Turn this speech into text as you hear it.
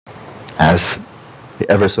As the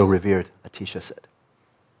ever so revered Atisha said,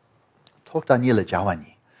 Tokdanila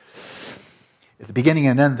Jawani. At the beginning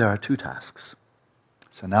and end, there are two tasks.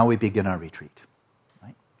 So now we begin our retreat.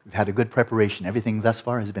 Right? We've had a good preparation. Everything thus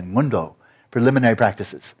far has been mundo, preliminary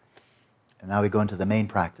practices. And now we go into the main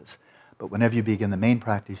practice. But whenever you begin the main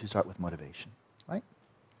practice, you start with motivation. Right?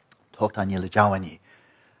 Tokdanila Jawani.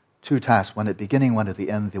 Two tasks, one at the beginning, one at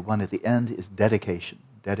the end. The one at the end is dedication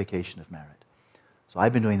of merit. So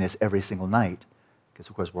I've been doing this every single night, because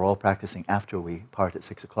of course we're all practicing after we part at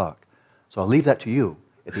 6 o'clock. So I'll leave that to you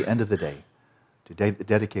at the end of the day to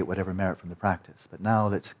dedicate whatever merit from the practice. But now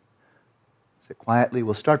let's sit quietly.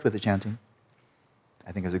 We'll start with the chanting.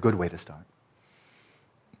 I think is a good way to start.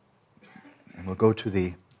 And we'll go to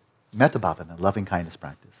the metta bhavana, loving kindness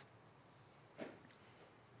practice.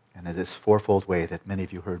 And in this fourfold way that many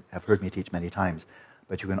of you have heard me teach many times,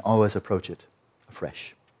 but you can always approach it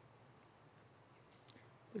afresh.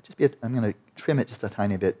 I'm going to trim it just a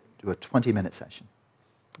tiny bit, do a 20-minute session.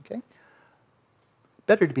 Okay?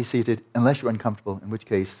 Better to be seated unless you're uncomfortable, in which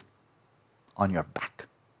case, on your back.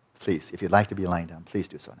 Please, if you'd like to be lying down, please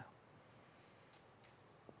do so now.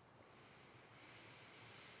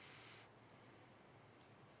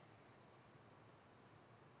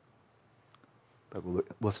 But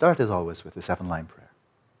we'll start, as always, with the 7-line prayer.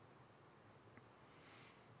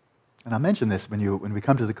 And I'll mention this when we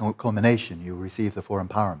come to the culmination, you receive the 4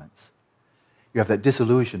 empowerments. You have that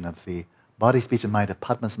dissolution of the body, speech, and mind of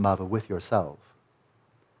Padmasambhava with yourself.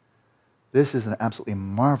 This is an absolutely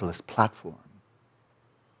marvelous platform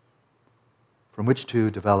from which to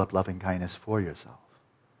develop loving kindness for yourself.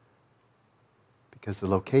 Because the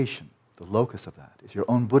location, the locus of that, is your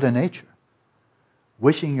own Buddha nature.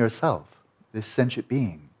 Wishing yourself, this sentient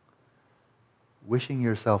being, wishing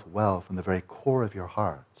yourself well from the very core of your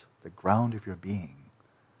heart, the ground of your being.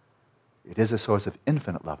 It is a source of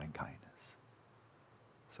infinite loving kindness.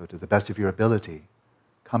 So to the best of your ability,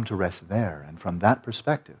 come to rest there, and from that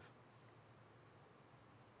perspective,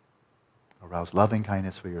 arouse loving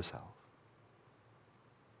kindness for yourself.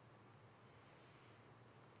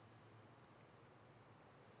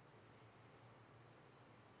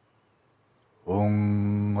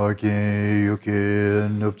 Om Agi Yuki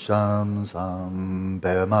Nupcham Sam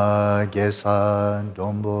Bema Gesan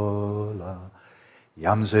Dombola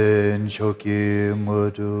Yamsen Choki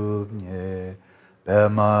Mudubnye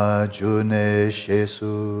Bema June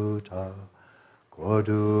Shesuta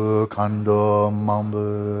Kodu Kando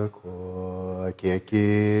Mambu Ko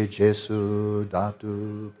Keki Jesu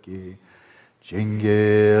Datubki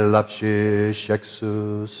Jinge Lapshi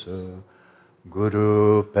Sheksusu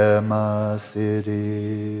Guru Pema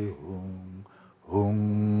Siddhi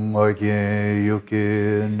Hum Orgye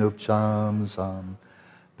Yuki Nupcham Sam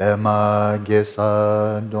Pema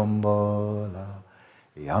Gesa Dombola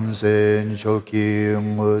Yamsen Choki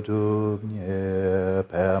Mudubnye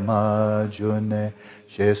Pema June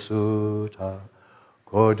Shesuta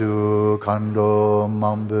Kodu Kando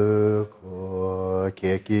Mambu Ko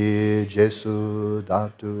Keki Jesu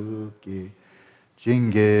Datubki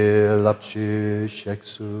Jinge Lapshi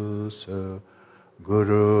Sheksu Su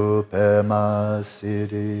Guru Pema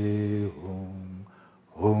Siddhi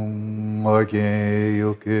Hum Orgye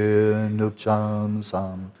Yuki Nupcham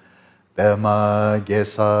Sam Pema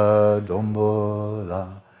Gesa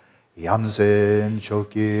Dombola Yamsen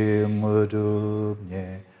Choki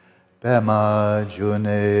Mudubnye Pema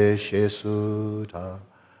June Shesuta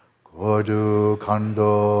Kodu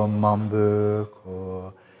Kando Mambu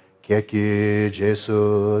Ko Keki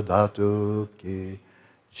Jesu Datubki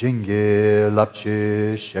Jinge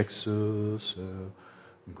Lapchi Sheksu Su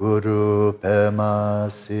Guru Pema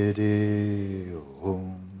Siddhi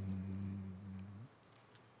Hum.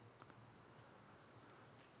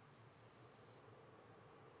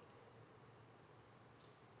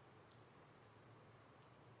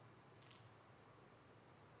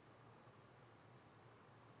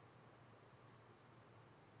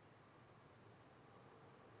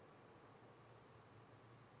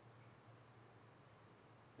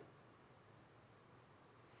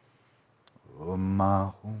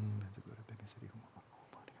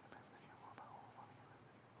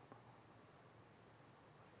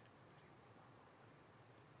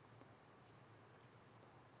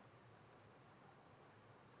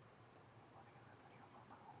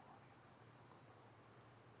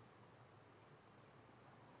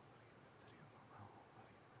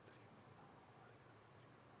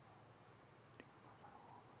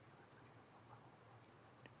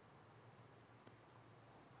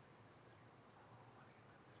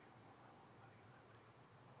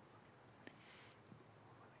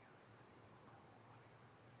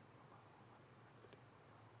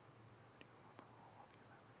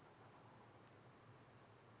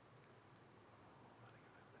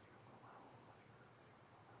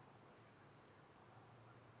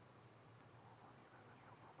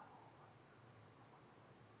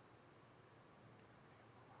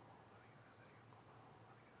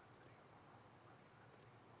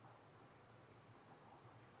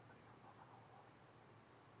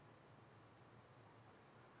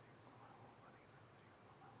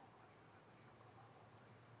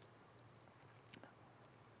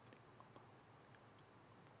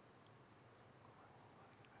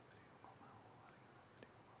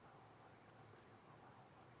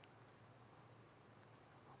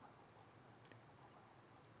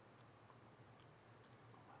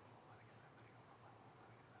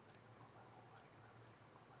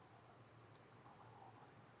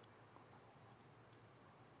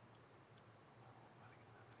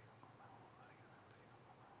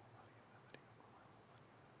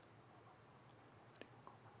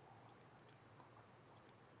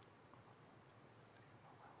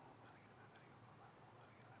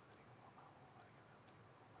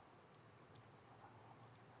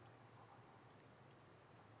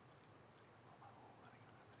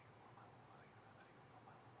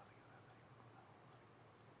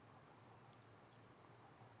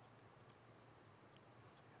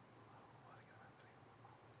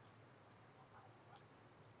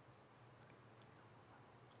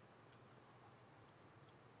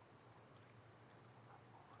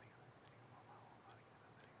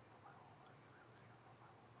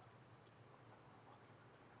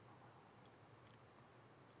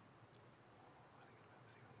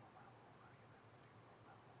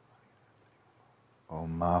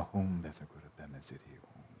 Om Mahum Bethagura Bemeziri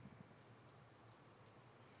Om.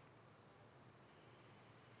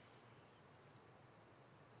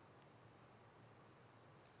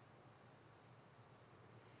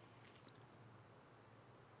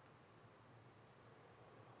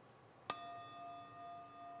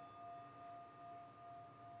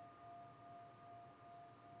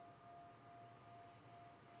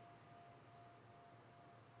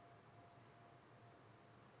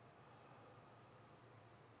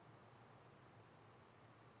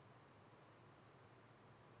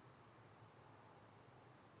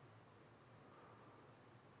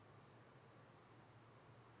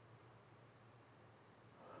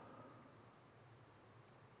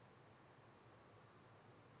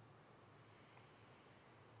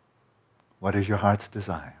 What is your heart's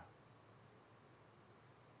desire?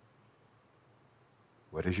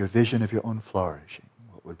 What is your vision of your own flourishing?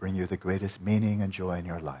 What would bring you the greatest meaning and joy in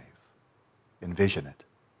your life? Envision it.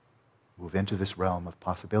 Move into this realm of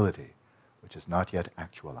possibility, which is not yet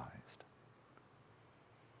actualized.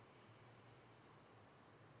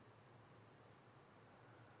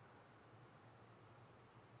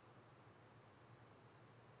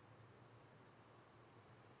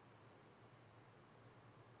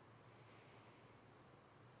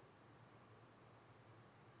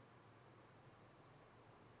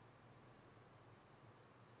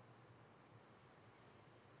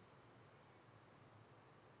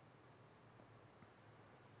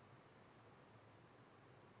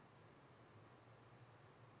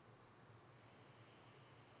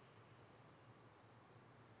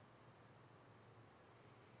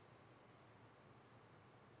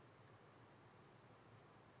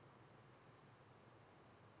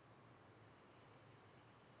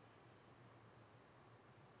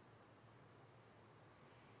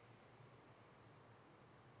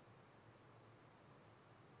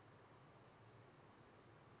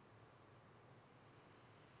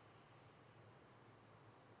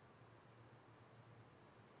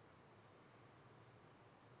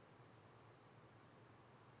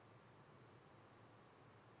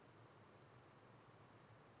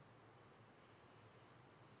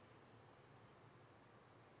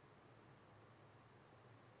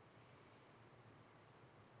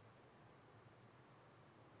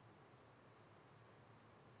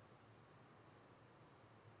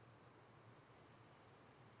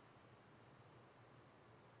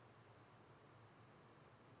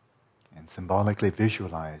 And symbolically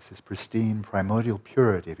visualize this pristine primordial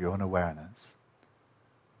purity of your own awareness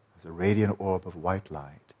as a radiant orb of white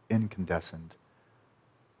light, incandescent,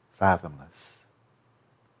 fathomless,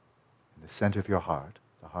 in the center of your heart,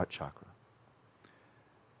 the heart chakra.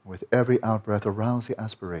 With every out-breath, arouse the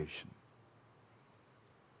aspiration.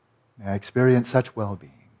 May I experience such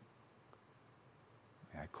well-being.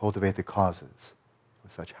 May I cultivate the causes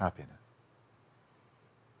for such happiness.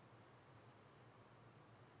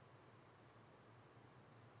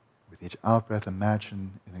 With each out-breath,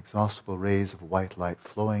 imagine inexhaustible rays of white light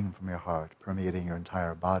flowing from your heart, permeating your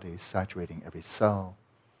entire body, saturating every cell,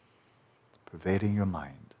 pervading your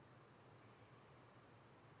mind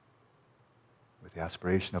with the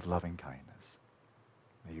aspiration of loving kindness.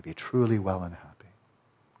 May you be truly well and happy.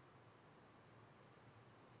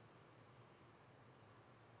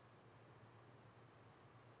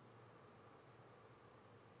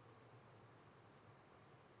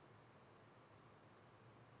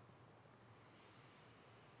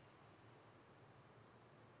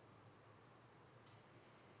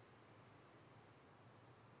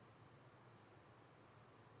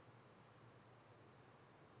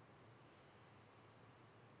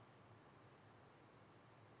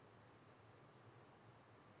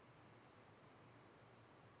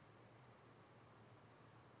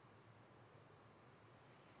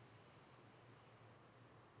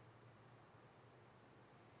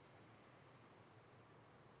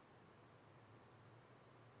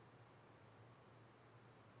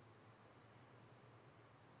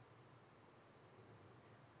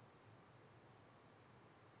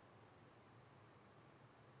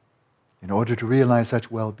 In order to realize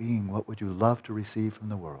such well-being, what would you love to receive from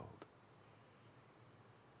the world?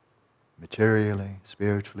 Materially,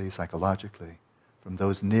 spiritually, psychologically, from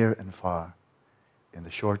those near and far, in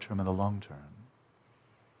the short term and the long term.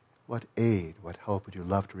 What aid, what help would you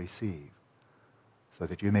love to receive so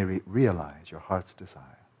that you may realize your heart's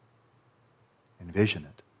desire? Envision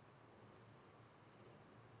it.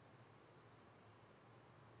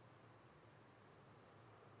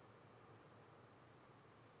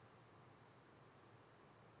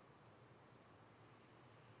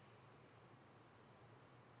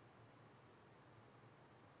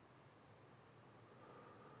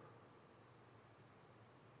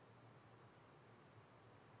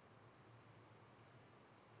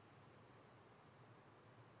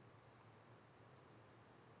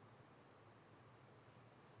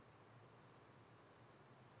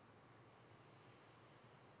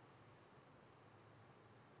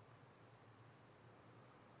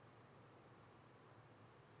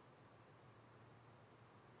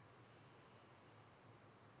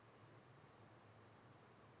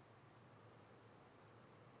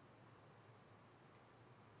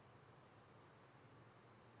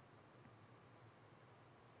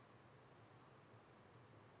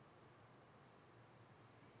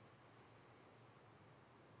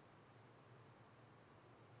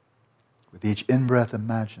 With each in-breath,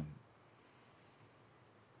 imagine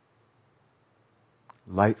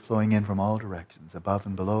light flowing in from all directions, above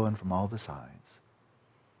and below and from all the sides.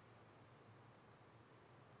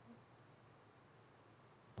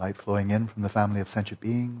 Light flowing in from the family of sentient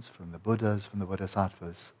beings, from the Buddhas, from the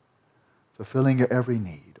Bodhisattvas, fulfilling your every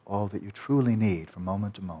need, all that you truly need from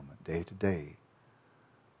moment to moment, day to day.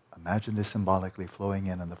 Imagine this symbolically flowing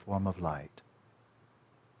in the form of light,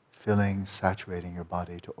 filling, saturating your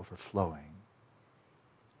body to overflowing.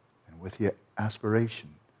 And with the aspiration,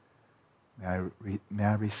 may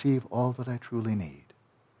I receive all that I truly need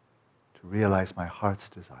to realize my heart's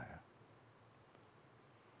desire.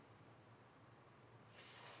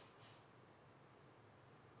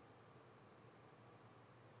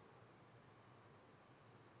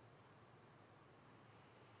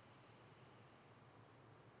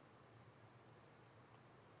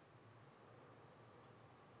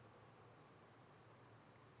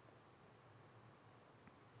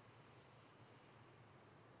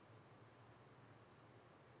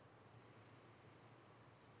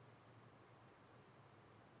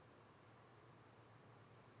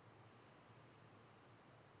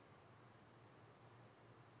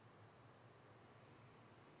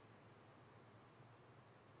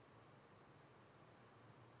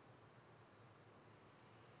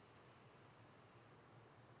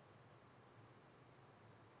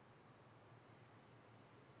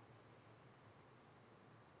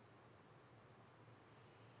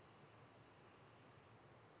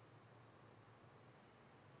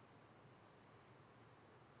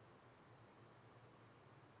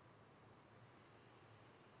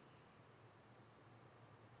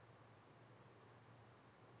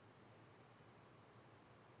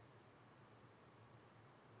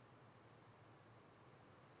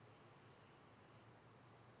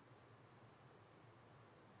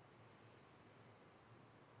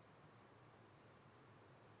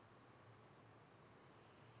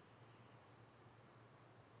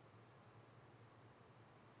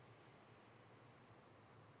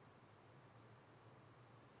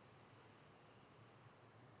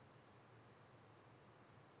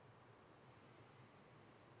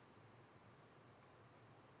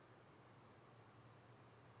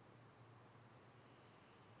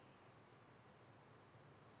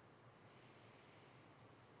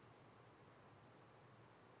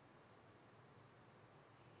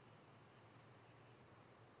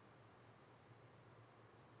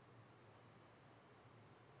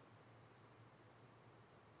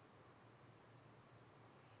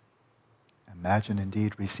 Imagine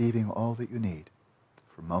indeed receiving all that you need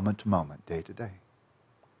from moment to moment, day to day.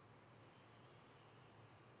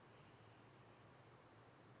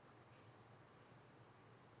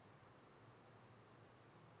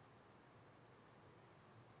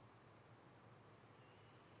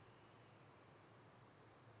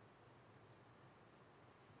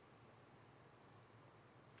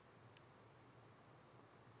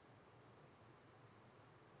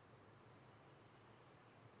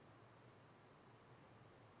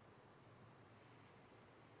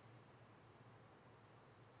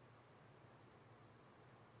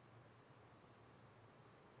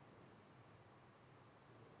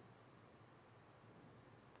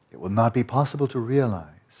 It will not be possible to realize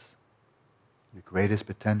your greatest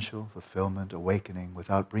potential, fulfillment, awakening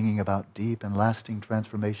without bringing about deep and lasting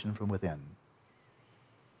transformation from within.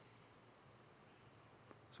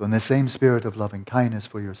 So in the same spirit of loving kindness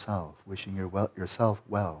for yourself, wishing yourself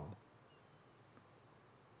well,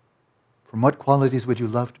 from what qualities would you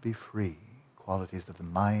love to be free? Qualities of the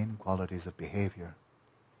mind, qualities of behavior.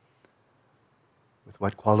 With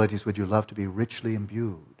what qualities would you love to be richly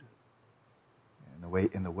imbued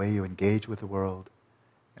in the way you engage with the world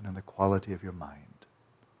and in the quality of your mind?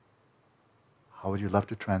 How would you love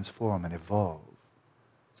to transform and evolve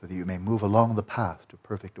so that you may move along the path to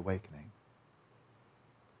perfect awakening?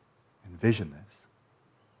 Envision this.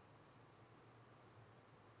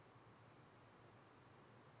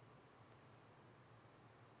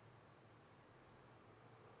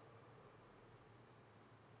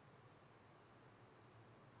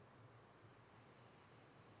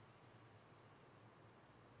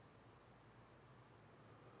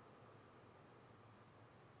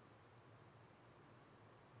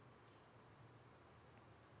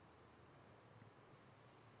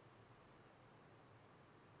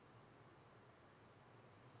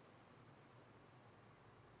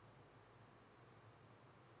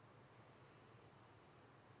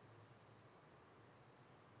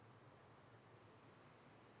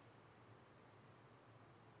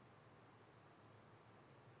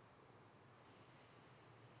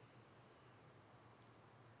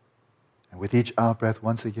 With each out-breath,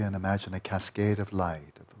 once again, imagine a cascade of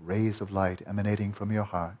light, of rays of light emanating from your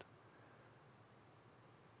heart,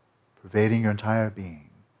 pervading your entire being.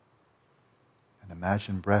 And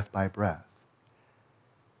imagine breath by breath,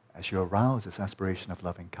 as you arouse this aspiration of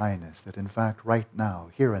loving kindness, that in fact, right now,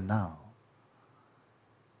 here and now,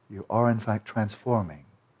 you are in fact transforming,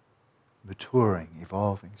 maturing,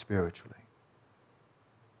 evolving spiritually,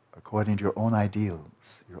 according to your own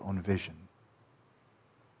ideals, your own vision.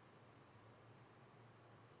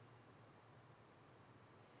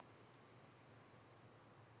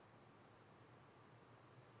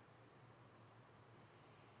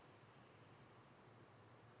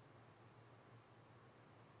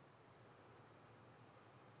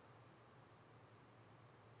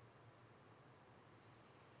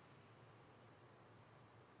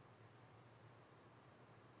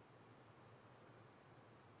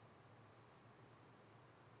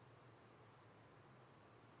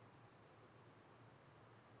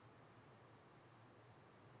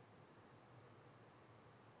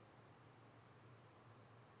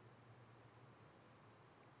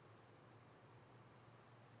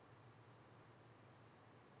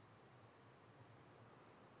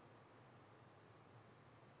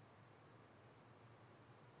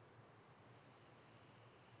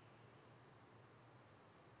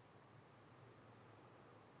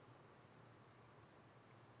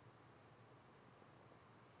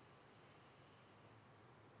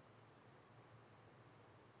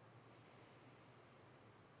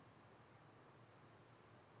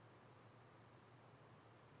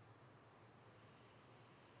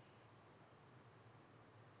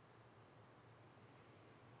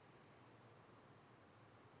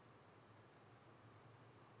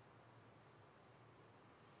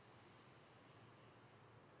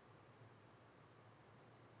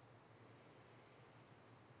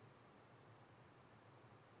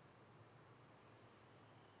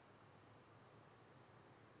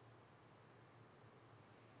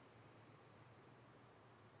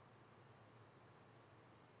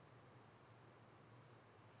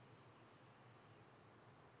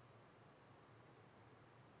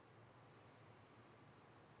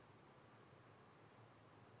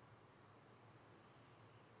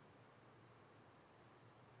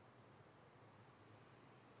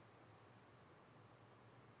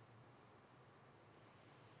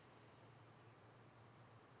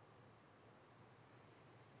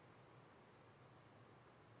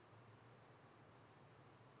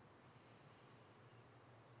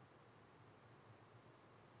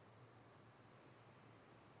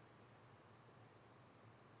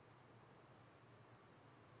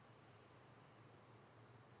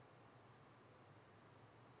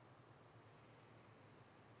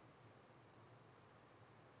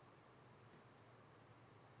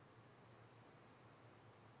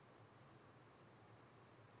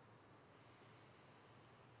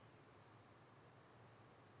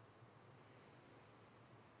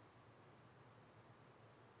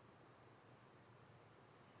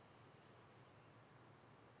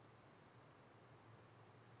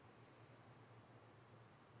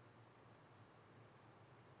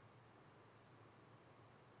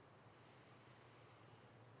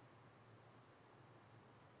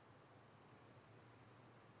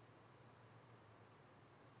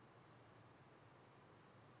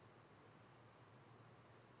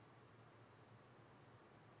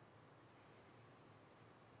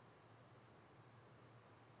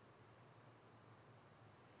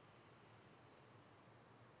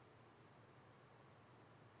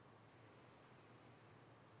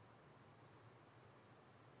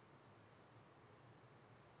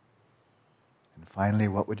 And finally,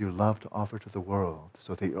 what would you love to offer to the world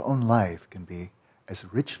so that your own life can be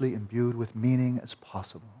as richly imbued with meaning as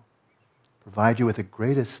possible? Provide you with the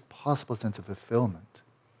greatest possible sense of fulfillment.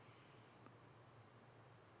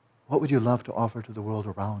 What would you love to offer to the world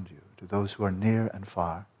around you, to those who are near and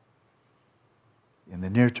far, in the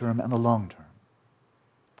near term and the long term?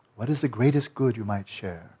 What is the greatest good you might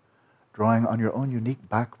share, drawing on your own unique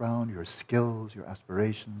background, your skills, your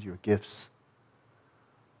aspirations, your gifts?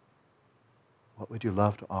 What would you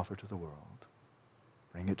love to offer to the world?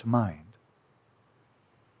 Bring it to mind.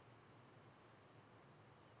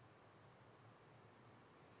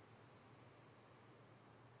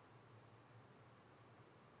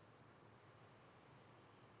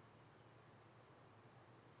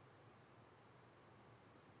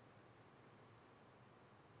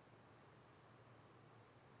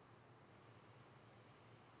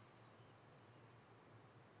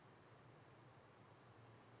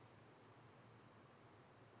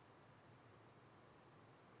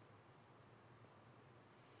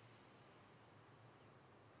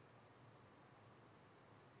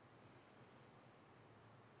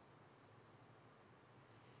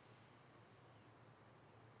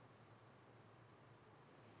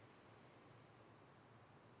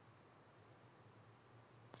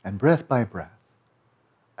 And breath by breath,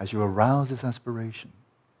 as you arouse this aspiration,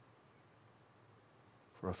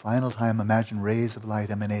 for a final time, imagine rays of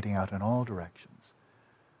light emanating out in all directions.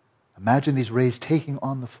 Imagine these rays taking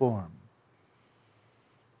on the form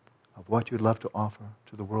of what you'd love to offer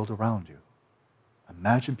to the world around you.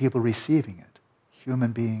 Imagine people receiving it,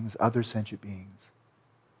 human beings, other sentient beings.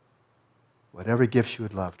 Whatever gifts you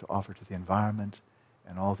would love to offer to the environment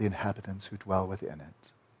and all the inhabitants who dwell within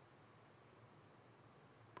it.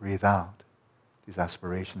 Breathe out these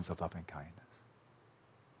aspirations of loving kindness.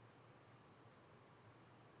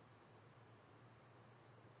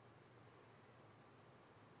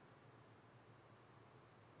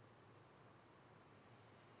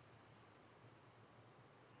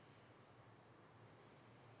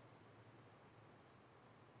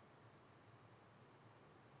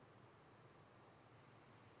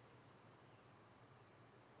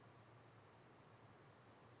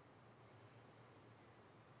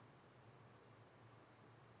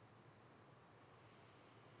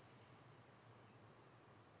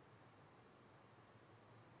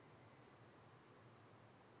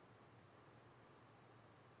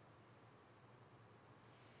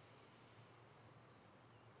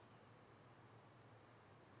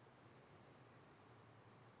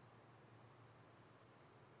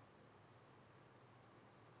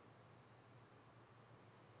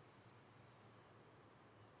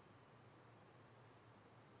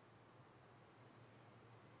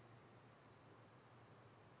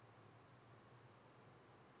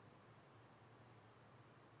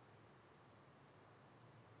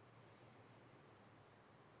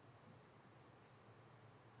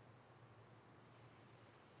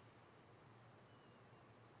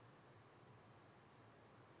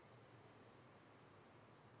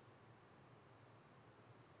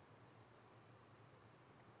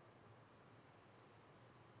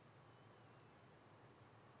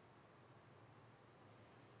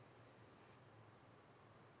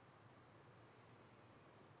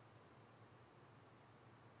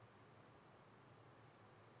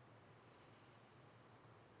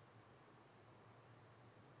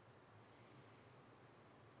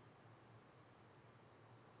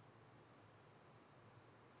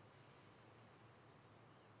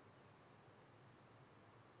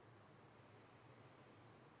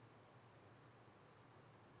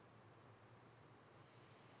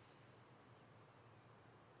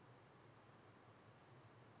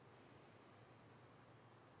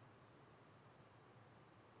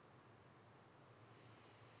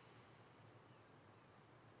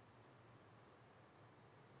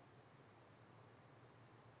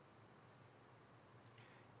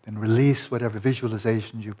 Then release whatever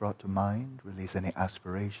visualizations you brought to mind. Release any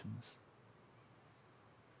aspirations.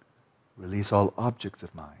 Release all objects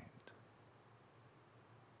of mind.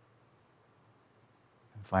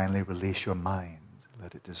 And finally, release your mind.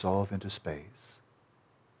 Let it dissolve into space.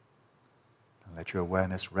 And let your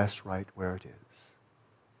awareness rest right where it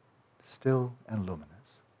is, still and luminous.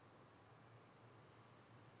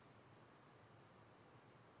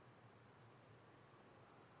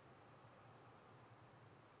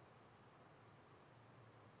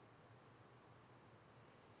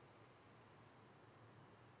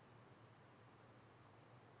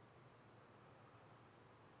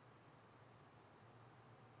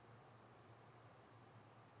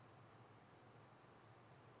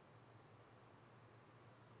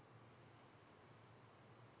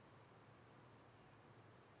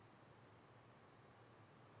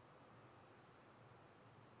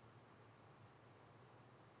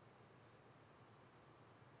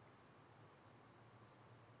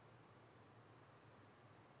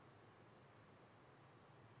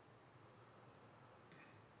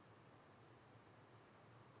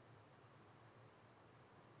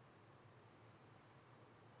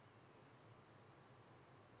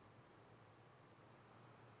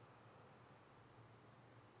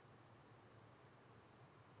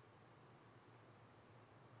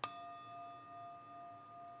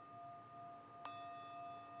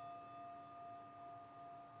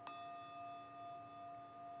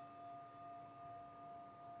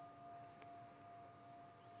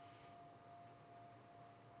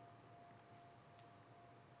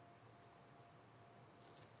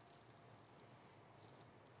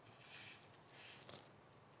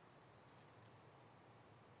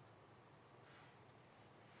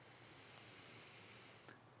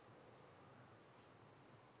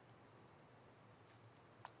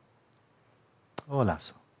 Hola.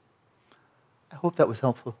 I hope that was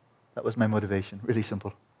helpful. That was my motivation, really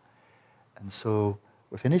simple. And so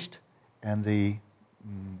we're finished, and the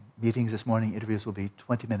meetings this morning, interviews will be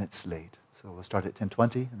 20 minutes late. So we'll start at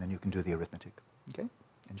 10:20, and then you can do the arithmetic. Okay?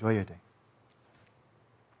 Enjoy your day.